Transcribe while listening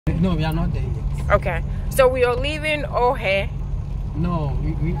No, we are not there yet. Okay. So we are leaving Ohe. No,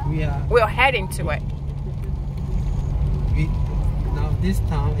 we are heading to it. Now this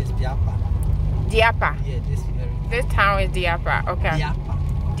town is BIAKPA. BIAKPA. Yeah, this town is BIAKPA. Okay. BIAKPA.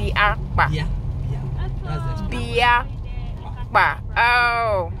 BIAKPA. That's the BIAKPA.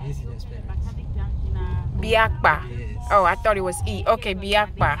 Oh. This is the spelling. BIAKPA. Yes. Oh, I thought it was E. Okay,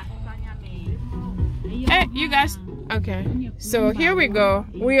 BIAKPA. Hey, you guys. Okay. So here we go.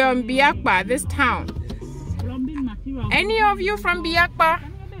 We are in BIAKPA, this town. Any of you from BIAKPA?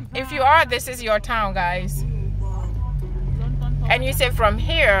 If you are, this is your town, guys. And you say from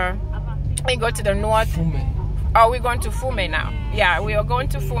here, we go to the north. Fume. Oh, we're going to Fume now. Yeah, we are going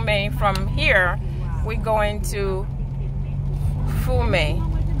to Fume. From here, we're going to Fume.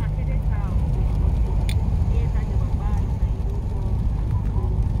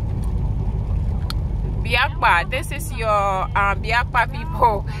 BIAKPA, this is your BIAKPA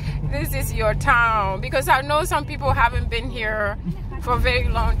people. This is your town, because I know some people haven't been here for a very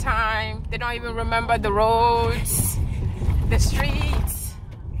long time. They don't even remember the roads, the streets.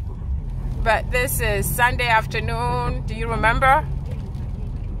 But this is Sunday afternoon. Do you remember?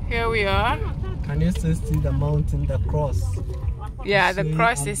 Here we are. Can you still see the mountain, the cross? Yeah, the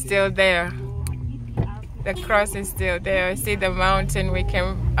cross is still there. The cross is still there. See the mountain? We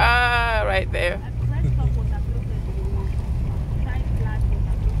can right there.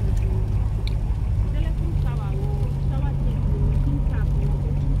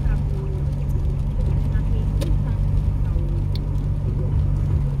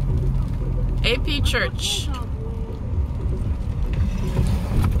 AP Church.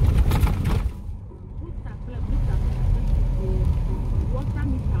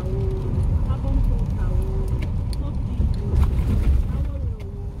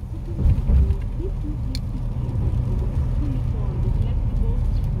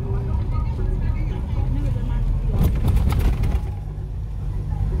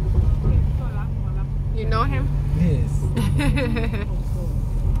 You know him? Yes.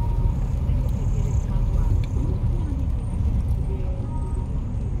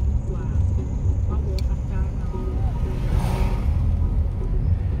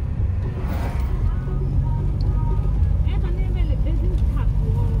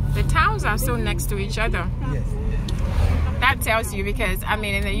 Are so next to each other. Yes. That tells you, because I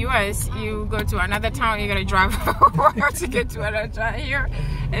mean in the US you go to another town, you gotta drive to get to another town. Here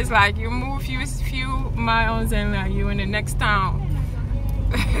it's like you move few miles and like you're in the next town.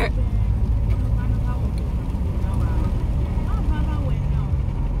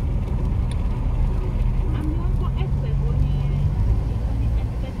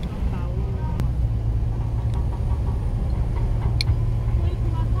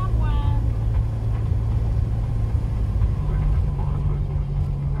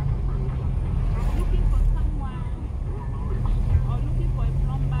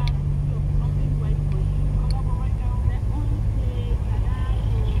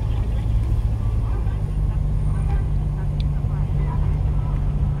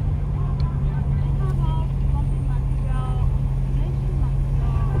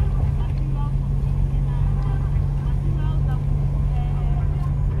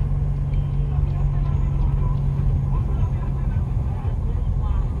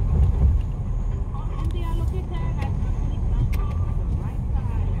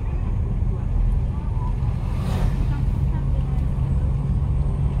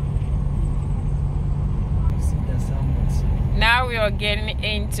 Now we are getting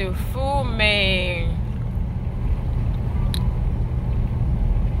into Fume.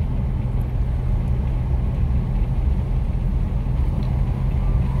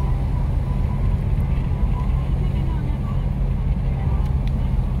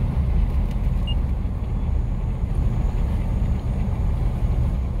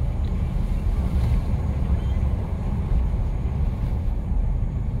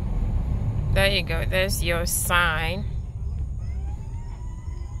 There you go, there's your sign.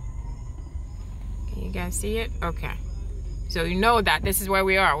 Can you guys see it? Okay. So you know that this is where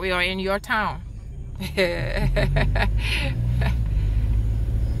we are. We are in your town.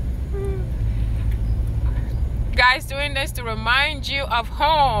 Guys, doing this to remind you of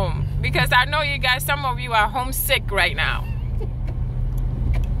home. Because I know you guys, some of you are homesick right now.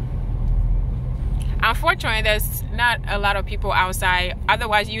 Unfortunately, there's not a lot of people outside.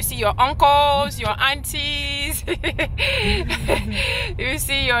 Otherwise, you see your uncles, your aunties, you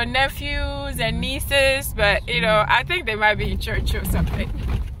see your nephews and nieces, but you know, I think they might be in church or something.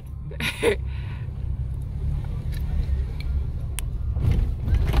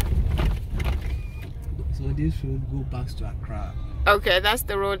 So this road go back to Accra. Okay, that's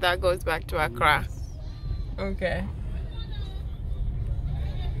the road that goes back to Accra. Okay.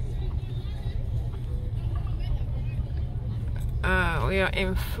 We are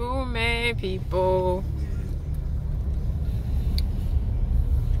in Fume, people.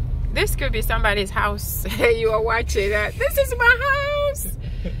 This could be somebody's house. You are watching that. This is my house.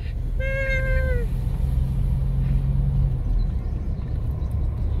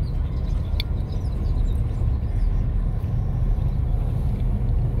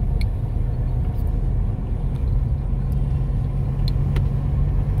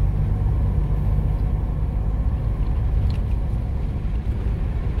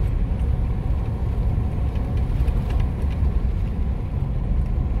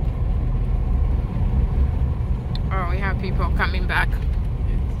 People coming back,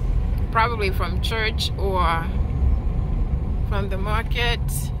 probably from church or from the market.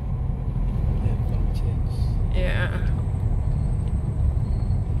 Yeah, from church. Yeah.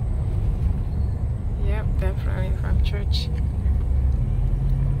 Yep, definitely from church.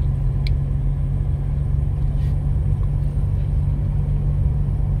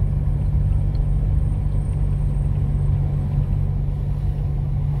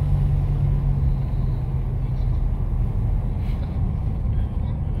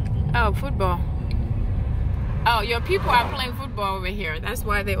 Oh, football. Oh, your people are playing football over here. That's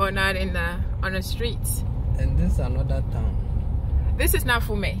why they are not in the on the streets. And this is another town. This is not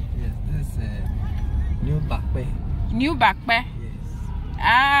Fume. Yes, this is New Bapke. New Bapke. Yes.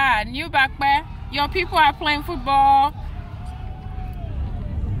 Ah, New Bapke. Your people are playing football.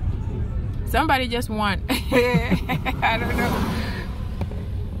 Somebody just won. I don't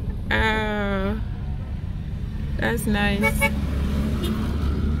know. That's nice.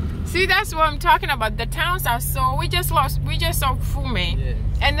 See, that's what I'm talking about. The towns are so, we just saw Fume. Yes.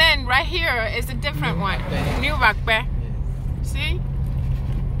 And then right here is a different one. New Bapke. Yes. See?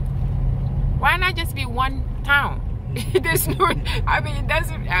 Why not just be one town? There's no, I mean, it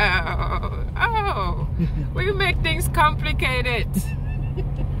doesn't, oh, we make things complicated.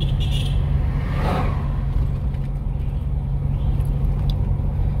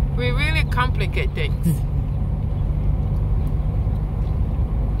 We really complicate things.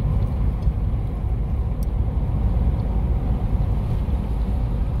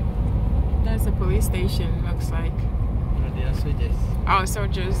 That's a police station, looks like. No, they are soldiers. Oh,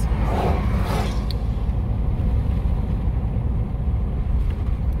 soldiers.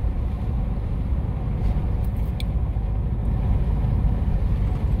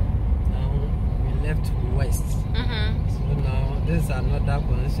 Now we left west. So now this is another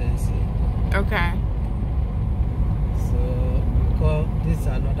constituency. Okay. So we call this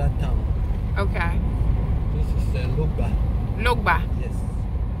another town. Okay. This is Lopka. Lopka. Yes.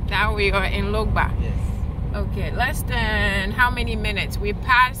 Now we are in Lopka. Yes. Okay, less than how many minutes? We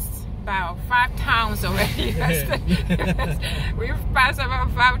passed about 5 towns already. We've passed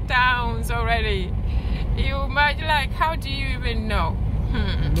about 5 towns already. You might like, how do you even know?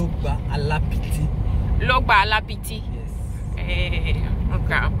 Lopka-Alabiti. Lopka-Alabiti. Yes. Hey,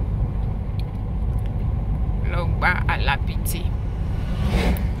 okay. Lopka-Alabiti.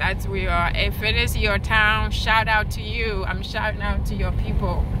 That's we are. If it is your town, shout out to you. I'm shouting out to your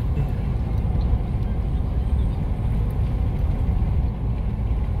people.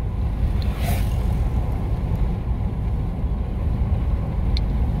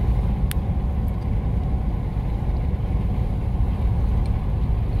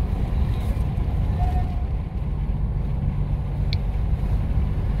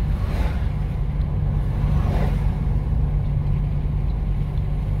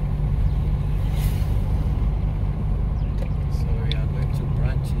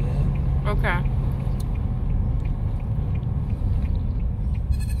 Okay.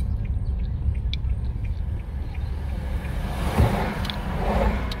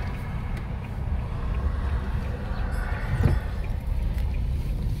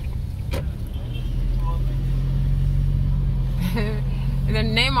 The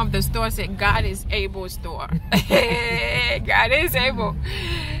name of the store said God is Able store. God is able.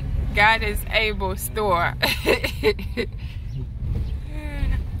 God is Able store.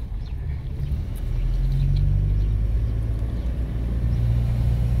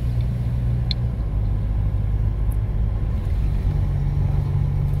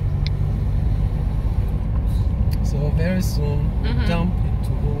 Very soon, jump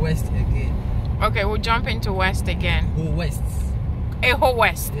into west again. Okay, we'll jump into west again. Go west. Ho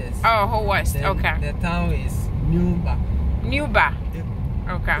west. Yes. Oh, Ho west. Then okay. The town is New Bapke. New Ba.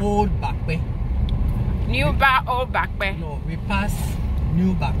 Okay. Old Bapke. New Ba, Old Bapke. No, we pass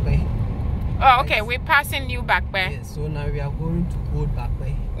New Bapke. Oh, okay. We're passing New Bapke. Yes, so now we are going to Old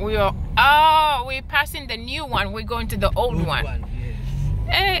Bapke. We're passing the new one. We're going to the old one.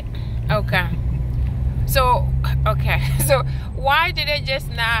 Yes. Okay. So, okay. So, why did they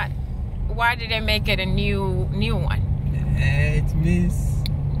make it a new one? It means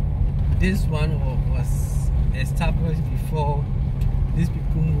this one was established before these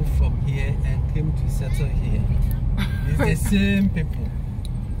people moved from here and came to settle here. It's the same people.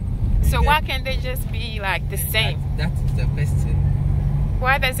 So why can't they just be like the same? That is the question.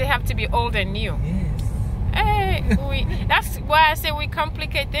 Why does it have to be old and new? Yes. Hey, that's why I say we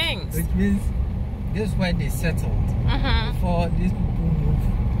complicate things. Which means this is where they settled. Before these people moved,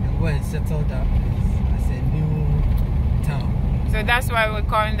 they go and settle that place as a new town. So that's why we're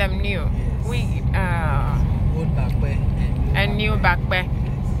calling them new. Yes. Old Bapke and New Bapke.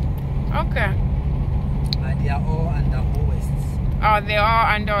 Yes. Okay. But they are all under Ho West. Oh, they're all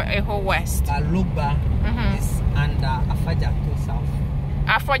under AHO West. Lopka is under Afajato South.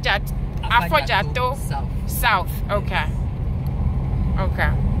 Afajato South. Okay.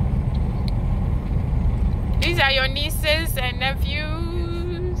 Okay. These are your nieces and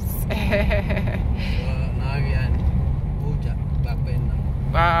nephews. Now we are in Old Bapke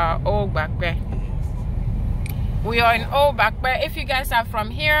now. Old Bapke. We are in Old Bapke. If you guys are from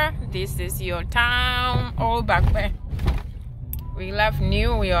here, this is your town, Old Bapke. We left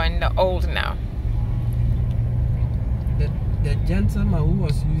new, we are in the old now. The gentleman who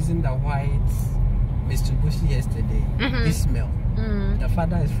was using the white Mitsubishi yesterday, Ismail, the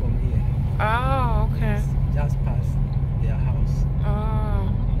father is from here. Oh, okay. Yes, just past their house. Oh.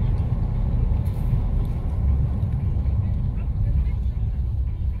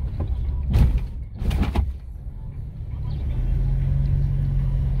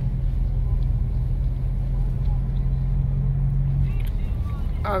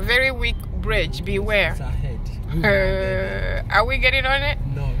 A very weak bridge, beware. It's ahead. Are we getting on it?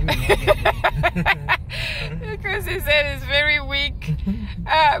 No, we're not getting it. Because he said it's very weak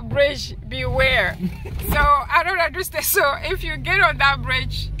bridge, beware. So I don't understand. So if you get on that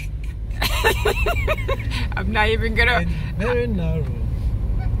bridge, I'm not even gonna. It's very narrow.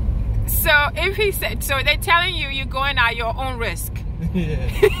 So if he said, so they're telling you you're going at your own risk. Yeah.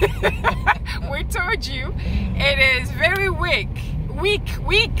 We told you it is very weak.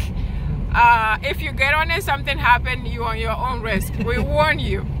 If you get on it, something happened, you on your own risk. We warn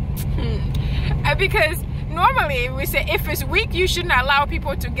you. Because normally we say if it's weak, you shouldn't allow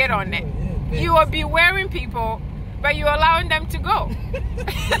people to get on it. You will be wearing people, but you're allowing them to go.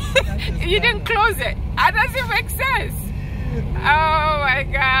 You didn't close it. That doesn't make sense. Oh my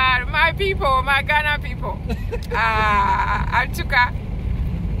God, my people, my Ghana people. Antuka,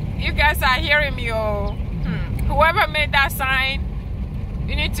 you guys are hearing me. Oh, whoever made that sign,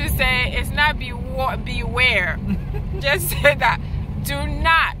 you need to say it's not beware. Just say that. Do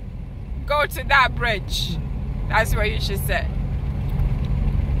not go to that bridge. That's what you should say.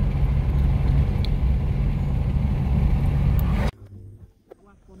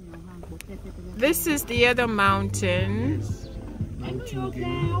 This is the other mountain. Yes.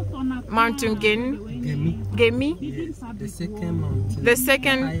 Mountain Gemi. Yes. The second mountain. The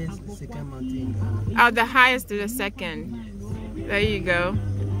second. Second mountain. The highest to the second. There you go.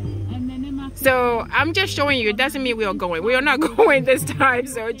 So I'm just showing you. It doesn't mean we are going. We are not going this time.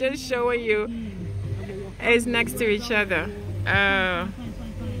 So just showing you. It's next to each other. And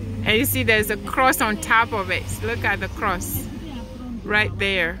you see there's a cross on top of it. Look at the cross right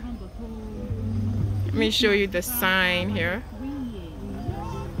there. Let me show you the sign here.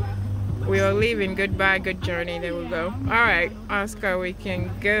 We are leaving. Goodbye, good journey. There we go. All right, Oscar, we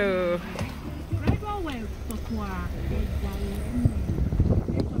can go.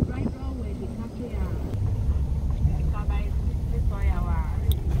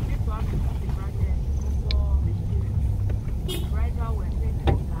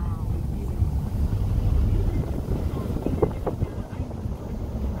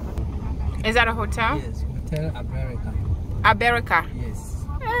 Is that a hotel? Yes, Hotel America. America. Yes.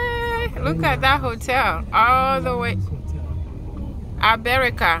 Hey, look at that hotel all the way.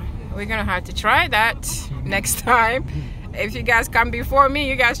 America. We're gonna have to try that next time. If you guys come before me,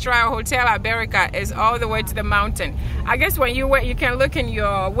 you guys try a Hotel America. It's all the way to the mountain. I guess when you wait, you can look in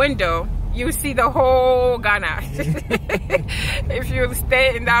your window. You see the whole Ghana. If you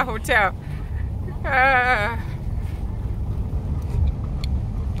stay in that hotel.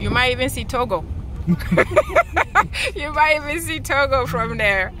 You might even see Togo. You might even see Togo from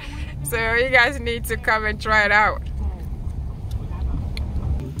there. So you guys need to come and try it out.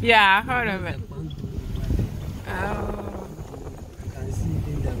 Yeah, I heard of it. Oh. You can see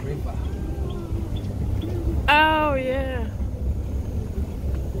in the river. Oh yeah.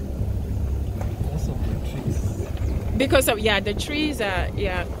 Because of the trees. Because of the trees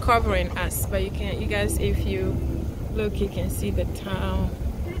are covering us, but you guys, if you look, you can see the town.